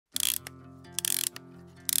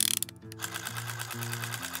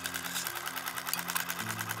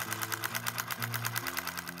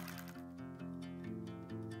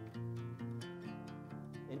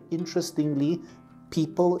interestingly,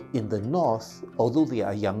 people in the north, although they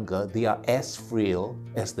are younger, they are as frail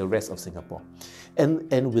as the rest of Singapore.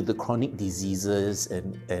 And with the chronic diseases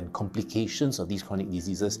and complications of these chronic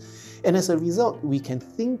diseases. And as a result, we can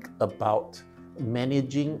think about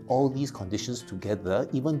managing all these conditions together,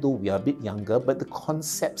 even though we are a bit younger, but the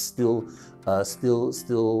concept still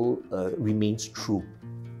remains true.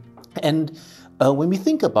 And when we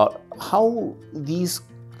think about how these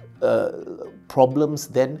problems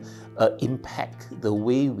then impact the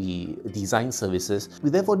way we design services, we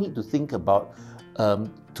therefore need to think about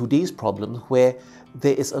today's problem, where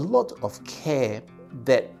there is a lot of care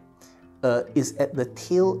that is at the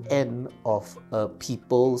tail end of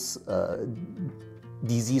people's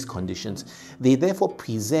disease conditions. They therefore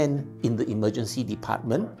present in the emergency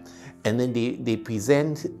department, and then they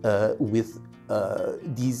present with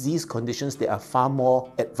disease conditions that are far more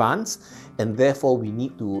advanced, and therefore we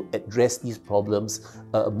need to address these problems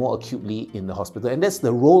more acutely in the hospital. And that's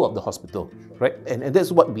the role of the hospital, right? And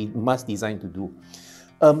that's what we must design to do.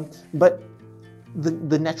 But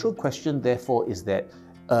the natural question, therefore, is that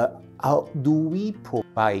do we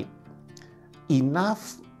provide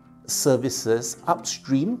enough services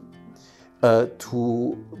upstream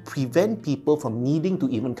to prevent people from needing to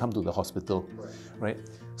even come to the hospital, right?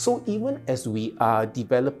 So even as we are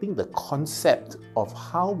developing the concept of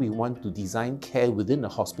how we want to design care within the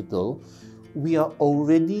hospital, we are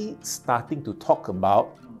already starting to talk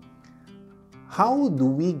about how do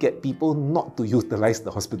we get people not to utilize the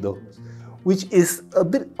hospital, which is a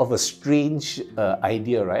bit of a strange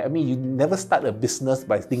idea, right? I mean, you never start a business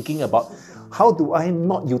by thinking about how do I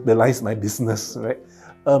not utilize my business, right?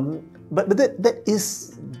 But that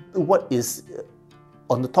is what is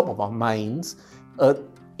on the top of our minds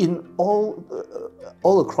in all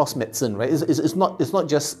across medicine, right? It's not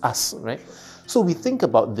just us, right? So we think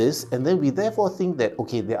about this, and then we therefore think that,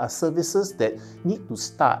 okay, there are services that need to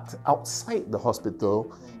start outside the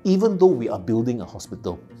hospital, even though we are building a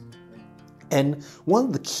hospital. And one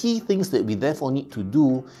of the key things that we therefore need to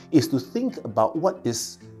do is to think about what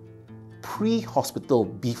is pre-hospital,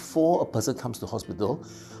 before a person comes to hospital.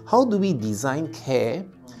 How do we design care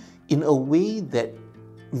in a way that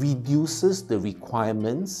reduces the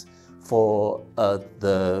requirements for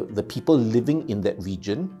the people living in that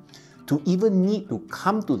region to even need to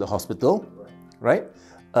come to the hospital, right?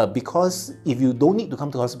 Because if you don't need to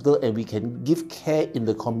come to the hospital and we can give care in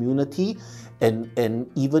the community and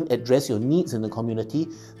even address your needs in the community,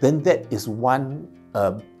 then that is one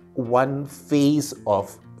phase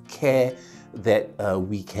of care that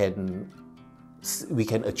we can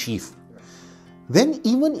achieve. Then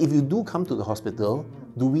even if you do come to the hospital,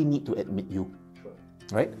 do we need to admit you,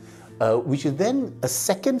 right? Which is then a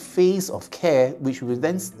second phase of care, which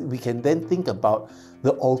we can then think about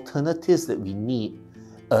the alternatives that we need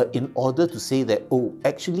in order to say that, oh,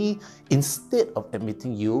 actually, instead of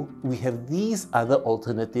admitting you, we have these other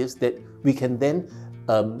alternatives that we can then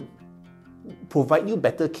provide you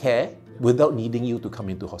better care without needing you to come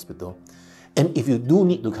into hospital. And if you do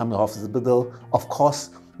need to come to hospital, of course,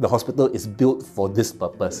 the hospital is built for this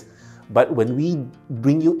purpose. But when we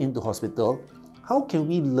bring you into hospital, how can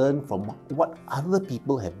we learn from what other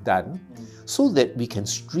people have done so that we can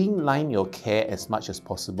streamline your care as much as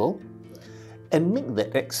possible and make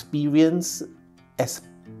the experience as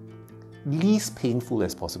least painful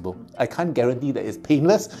as possible? I can't guarantee that it's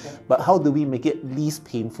painless, but how do we make it least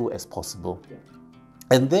painful as possible?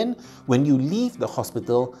 And then when you leave the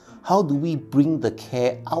hospital, how do we bring the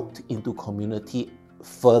care out into community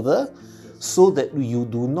further so that you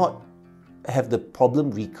do not have the problem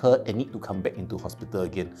recur and need to come back into hospital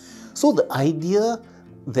again? So the idea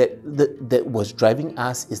that was driving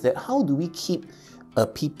us is that how do we keep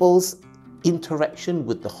people's interaction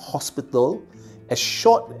with the hospital as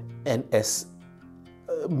short and as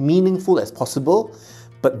meaningful as possible,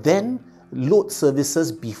 but then load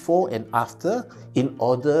services before and after in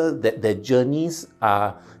order that their journeys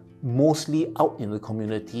are mostly out in the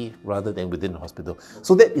community rather than within the hospital.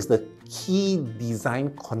 So that is the key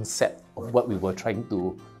design concept of what we were trying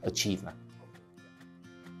to achieve.